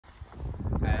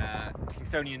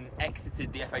Kingstonian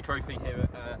exited the FA Trophy here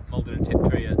at Maldon and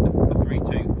Tiptree, a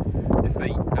 3-2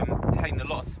 defeat. Hayden, a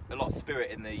lot of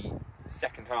spirit in the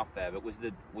second half there, but was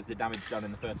the damage done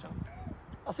in the first half?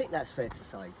 I think that's fair to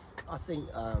say. I think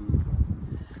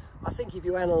if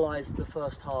you analyse the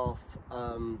first half,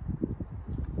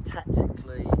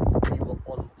 tactically we were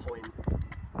on point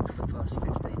for the first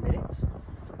 15 minutes.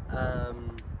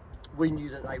 We knew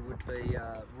that they would be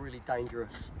a really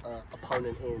dangerous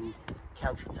opponent in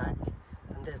counter-attack,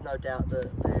 and there's no doubt that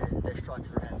their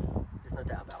strikers are ahead. There's no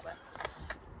doubt about that.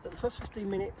 But the first 15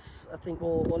 minutes, I think,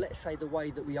 or let's say the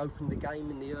way that we opened the game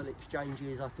in the early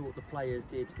exchanges, I thought the players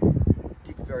did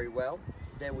very well.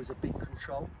 There was a big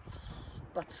control.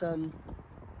 But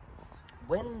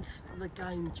when the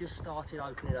game just started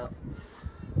opening up,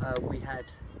 we had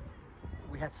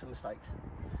some mistakes.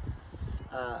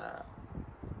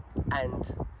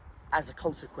 And as a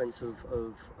consequence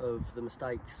of the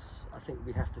mistakes, I think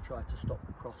we have to try to stop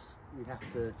the cross.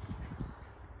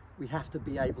 We have to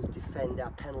be able to defend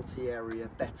our penalty area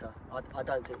better. I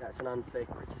don't think that's an unfair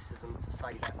criticism to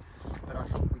say that, but I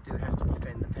think we do have to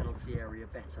defend the penalty area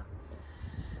better.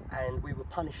 And we were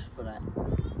punished for that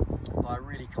by a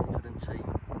really confident team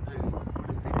who would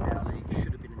have been in our league,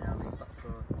 should have been in our league, but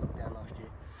for lockdown last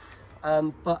year.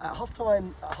 But at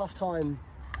half-time,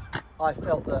 I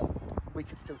felt that we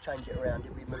could still change it around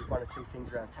if we moved one or two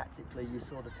things around tactically. You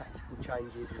saw the tactical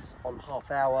changes on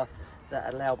half hour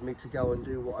that allowed me to go and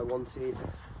do what I wanted.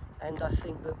 And I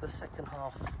think that the second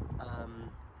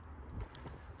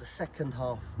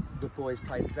half, the boys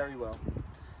played very well.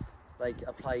 They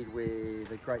played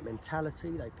with a great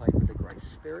mentality, they played with a great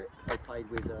spirit, they played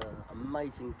with an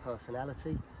amazing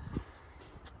personality.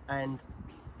 And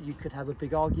you could have a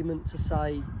big argument to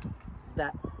say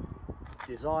that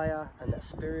desire and that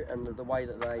spirit and the way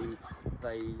that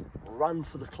they run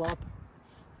for the club,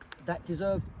 that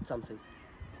deserved something.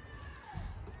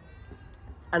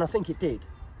 And I think it did.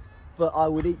 But I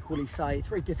would equally say it's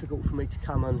very difficult for me to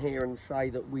come on here and say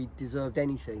that we deserved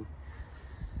anything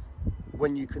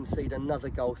when you concede another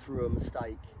goal through a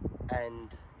mistake, and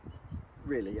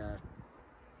really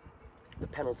the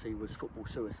penalty was football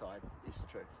suicide, is the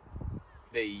truth.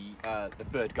 The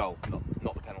third goal,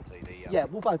 not the penalty. Yeah,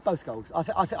 well, both goals.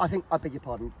 I think I beg your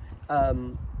pardon.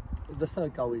 The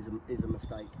third goal is a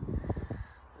mistake.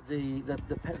 The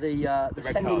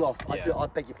sending off. Yeah. I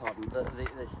beg your pardon.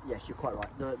 Yes, you're quite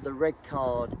right. The red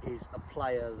card is a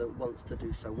player that wants to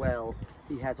do so well.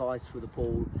 He has eyes for the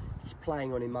ball. He's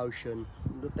playing on emotion.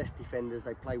 The best defenders,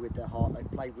 they play with their heart. They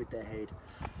play with their head.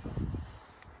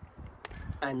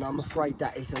 And I'm afraid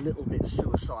that is a little bit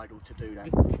suicidal to do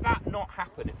that. Does that not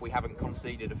happen if we haven't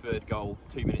conceded a third goal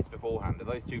 2 minutes beforehand? Are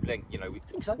those two linked? You know,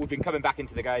 we've been coming back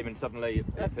into the game and suddenly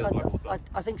it feels like all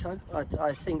I think so.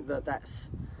 I think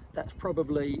that's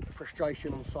probably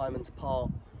frustration on Simon's part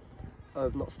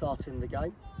of not starting the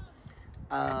game.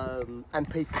 And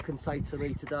people can say to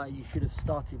me today, you should have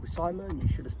started with Simon, you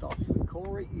should have started with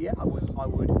Corey. Yeah, I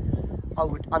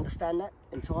would understand that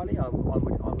entirely. I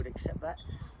would accept that.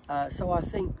 So I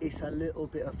think it's a little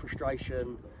bit of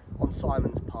frustration on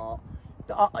Simon's part.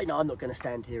 But I'm not going to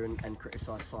stand here and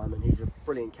criticise Simon. He's a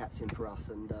brilliant captain for us,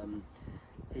 and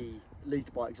he leads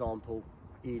by example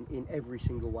in every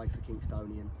single way for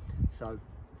Kingstonian. So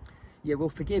yeah, we'll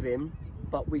forgive him,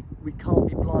 but we can't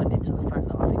be blinded to the fact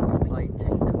that I think we've played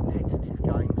 10 competitive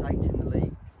games, 8 in the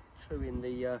league, 2 in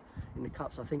the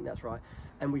cups. I think that's right,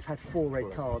 and we've had 4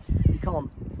 red cards. You can't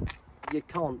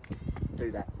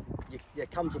do that. There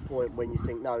comes a point when you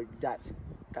think, no, that's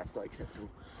not acceptable.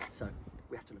 So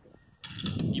we have to look at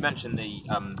that. You mentioned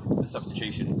the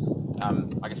substitutions.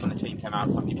 I guess when the team came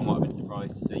out, some people might have been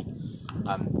surprised to see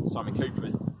Simon Cooper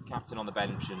as captain on the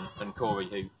bench and Corey,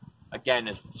 who again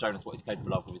has shown us what he's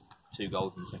capable of with his 2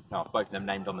 goals in the second half, both of them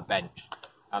named on the bench.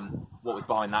 What was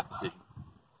behind that decision?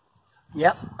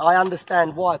 Yeah, I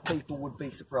understand why people would be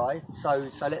surprised. So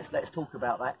let's talk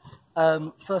about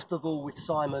that. First of all, with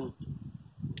Simon,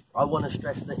 I want to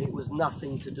stress that it was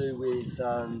nothing to do with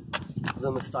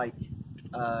the mistake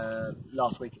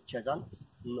last week at Cheshunt.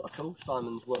 Not at all.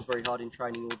 Simon's worked very hard in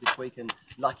training all this week, and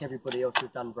like everybody else,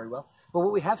 has done very well. But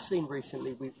what we have seen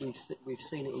recently, we've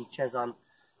seen it in Cheshunt,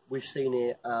 we've seen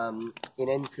it in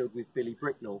Enfield with Billy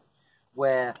Bricknell,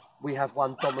 where we have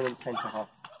one dominant centre half,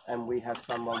 and we have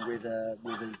someone with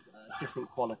different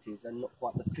qualities and not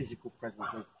quite the physical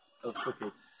presence of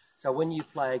Cookie. So when you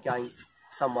play against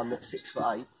someone that's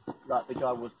 6'8", like the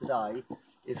guy was today,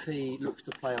 if he looks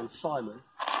to play on Simon,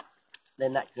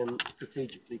 then that can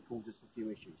strategically cause us a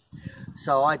few issues.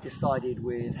 So I decided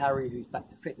with Harry, who's back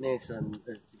to fitness and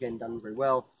has again done very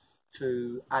well,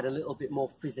 to add a little bit more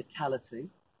physicality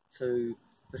to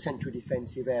the central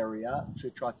defensive area to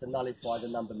try to nullify the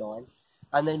number 9.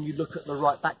 And then you look at the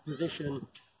right back position,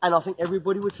 and I think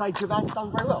everybody would say Javan's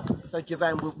done very well. So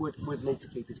Javan would need to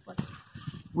keep his place.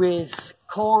 With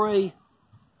Corey,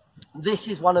 this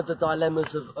is one of the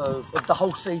dilemmas of the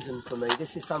whole season for me.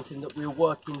 This is something that we're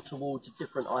working towards a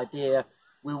different idea.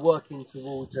 We're working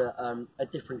towards a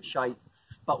different shape,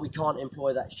 but we can't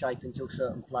employ that shape until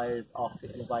certain players are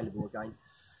fit and available again.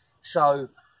 So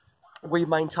we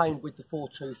maintained with the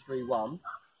 4-2-3-1.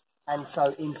 And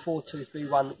so in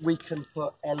 4-2-3-1, we can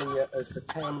put Elliot as the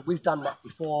 10. We've done that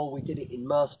before. We did it in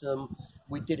Merstham.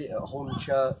 We did it at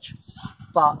Hornchurch.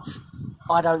 But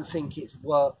I don't think it's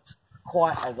worked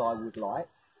quite as I would like.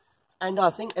 And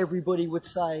I think everybody would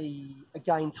say,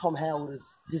 again, Tom Howard has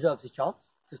deserved his chance.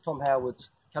 Because Tom Howard's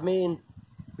come in,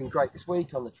 been great this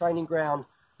week on the training ground.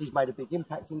 He's made a big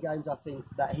impact in games. I think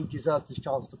that he deserved his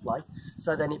chance to play.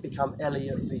 So then it became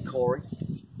Elliot v Corey.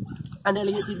 And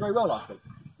Elliot did very well last week.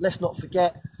 Let's not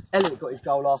forget, Elliot got his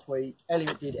goal last week.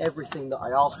 Elliot did everything that I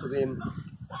asked of him.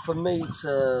 For me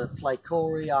to play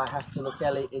Corey, I have to look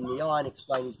Elliot in the eye and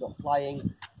explain he's not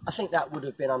playing. I think that would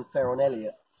have been unfair on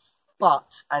Elliot. But,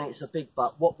 and it's a big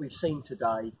but, what we've seen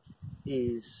today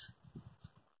is,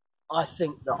 I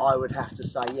think that I would have to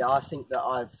say, yeah, I think that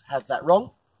I've had that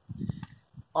wrong.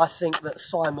 I think that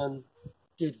Simon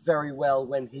did very well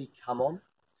when he come on.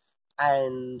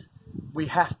 And we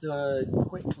have to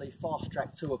quickly fast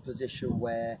track to a position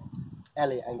where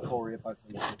Elliot and Corey are both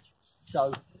on the pitch.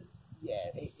 So,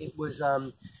 yeah, it was,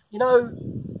 you know,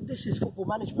 this is football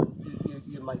management.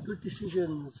 You make good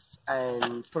decisions,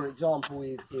 and for example,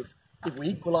 if we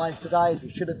equalised today, as we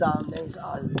should have done,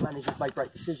 the manager's made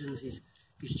great decisions, he's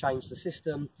changed the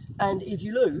system. And if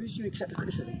you lose, you accept the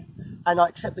criticism. And I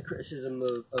accept the criticism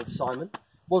of Simon.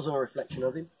 Wasn't a reflection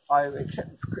of him. I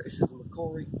accept the criticism of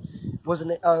Corey.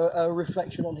 Wasn't a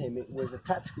reflection on him. It was a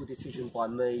tactical decision by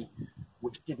me,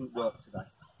 which didn't work today.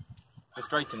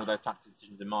 Frustrating with those tactical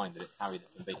decisions in mind that it's Harry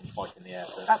that's been beaten twice in the air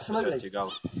for absolutely. The 2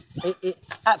 goals.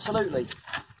 Absolutely.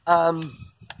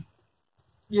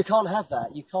 You can't have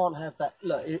that. You can't have that.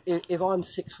 Look, if I'm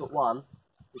 6'1",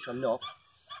 which I'm not,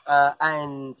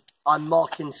 and I'm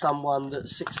marking someone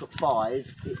that's 6'5",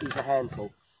 it is a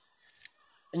handful.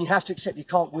 And you have to accept you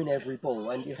can't win every ball,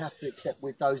 and you have to accept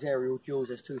with those aerial duels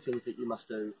there's 2 things that you must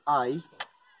do. A,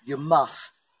 you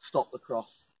must stop the cross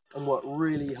and work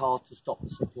really hard to stop the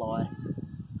supply,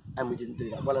 and we didn't do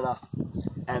that well enough.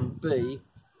 And B,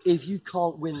 if you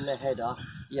can't win the header,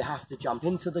 you have to jump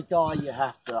into the guy, you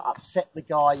have to upset the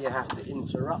guy, you have to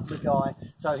interrupt the guy.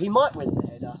 So he might win the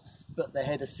header, but the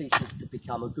header ceases to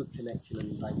become a good connection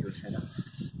and a dangerous header.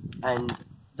 And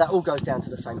that all goes down to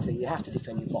the same thing. You have to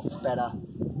defend your box better,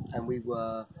 and we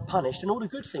were punished. And all the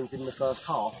good things in the first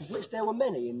half, of which there were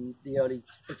many in the early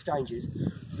exchanges,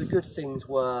 the good things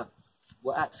were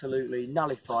absolutely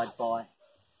nullified by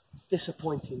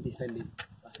disappointing defending,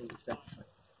 I think it's fair to say.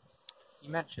 You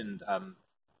mentioned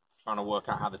trying to work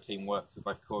out how the team works with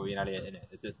both Corey and Elliot in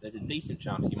it. There's a decent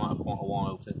chance you might have quite a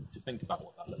while to think about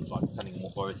what that looks like, depending on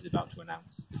what Boris is about to announce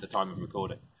at the time of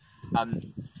recording.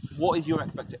 What is your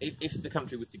expectation if the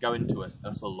country was to go into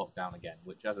a full lockdown again,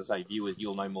 which, as I say, viewers,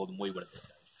 you'll know more than we will at this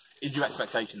stage. Is your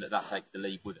expectation that takes the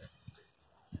league with it?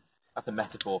 That's a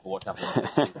metaphor for what's happening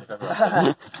this season, if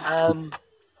ever.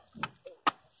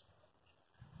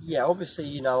 Yeah, obviously,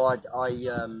 you know, I've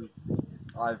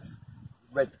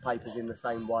read the papers in the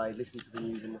same way, listened to the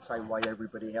news in the same way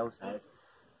everybody else has,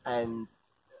 and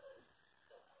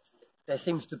there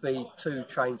seems to be 2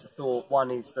 trains of thought.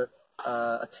 One is that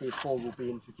a tier 4 will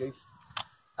be introduced,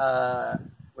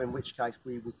 in which case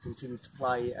we would continue to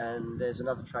play, and there's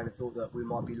another train of thought that we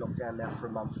might be locked down now for a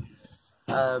month,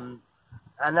 and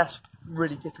that's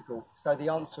really difficult. So the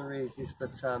answer is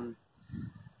that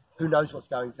who knows what's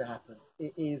going to happen.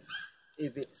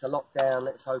 If it's a lockdown,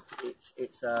 let's hope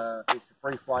it's a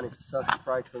brief one, it's a circuit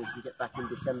break, and we can get back in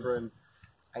December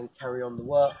and carry on the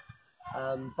work.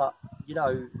 But you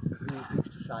know, who's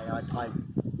to say?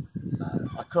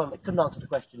 I couldn't answer the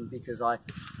question because I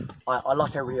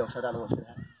like everybody else. I don't know what's going to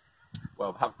happen.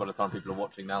 Well, perhaps by the time people are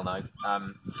watching, they'll know.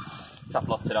 Tough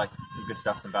loss today. Some good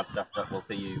stuff, some bad stuff, but we'll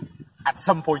see you at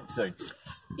some point soon.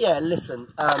 Yeah, listen,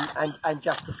 and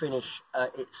just to finish,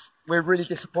 we're really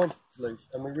disappointed to lose,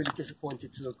 and we're really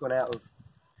disappointed to have gone out of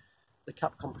the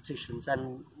cup competitions,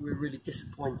 and we're really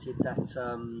disappointed that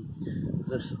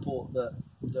the support that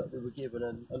we were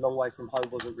given a long way from home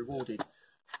wasn't rewarded.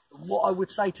 What I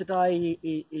would say today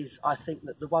is I think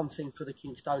that the one thing for the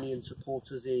Kingstonian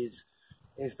supporters is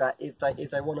that if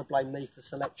they want to blame me for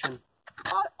selection,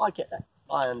 I get that,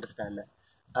 I understand that.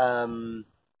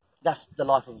 That's the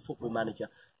life of a football manager,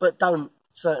 but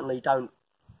certainly don't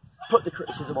put the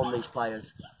criticism on these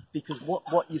players, because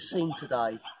what you've seen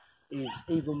today is,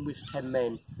 even with 10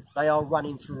 men, they are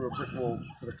running through a brick wall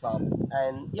for the club.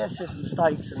 And yes, there's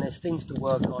mistakes and there's things to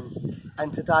work on.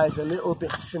 And today is a little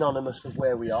bit synonymous with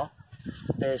where we are.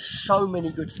 There's so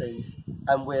many good teams,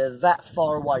 and we're that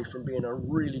far away from being a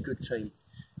really good team.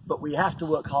 But we have to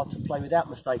work hard to play without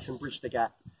mistakes and bridge the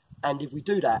gap. And if we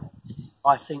do that,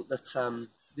 I think that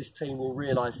this team will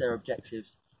realise their objectives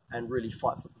and really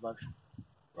fight for promotion.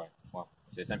 Right. Well,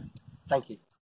 see you soon. Thank you.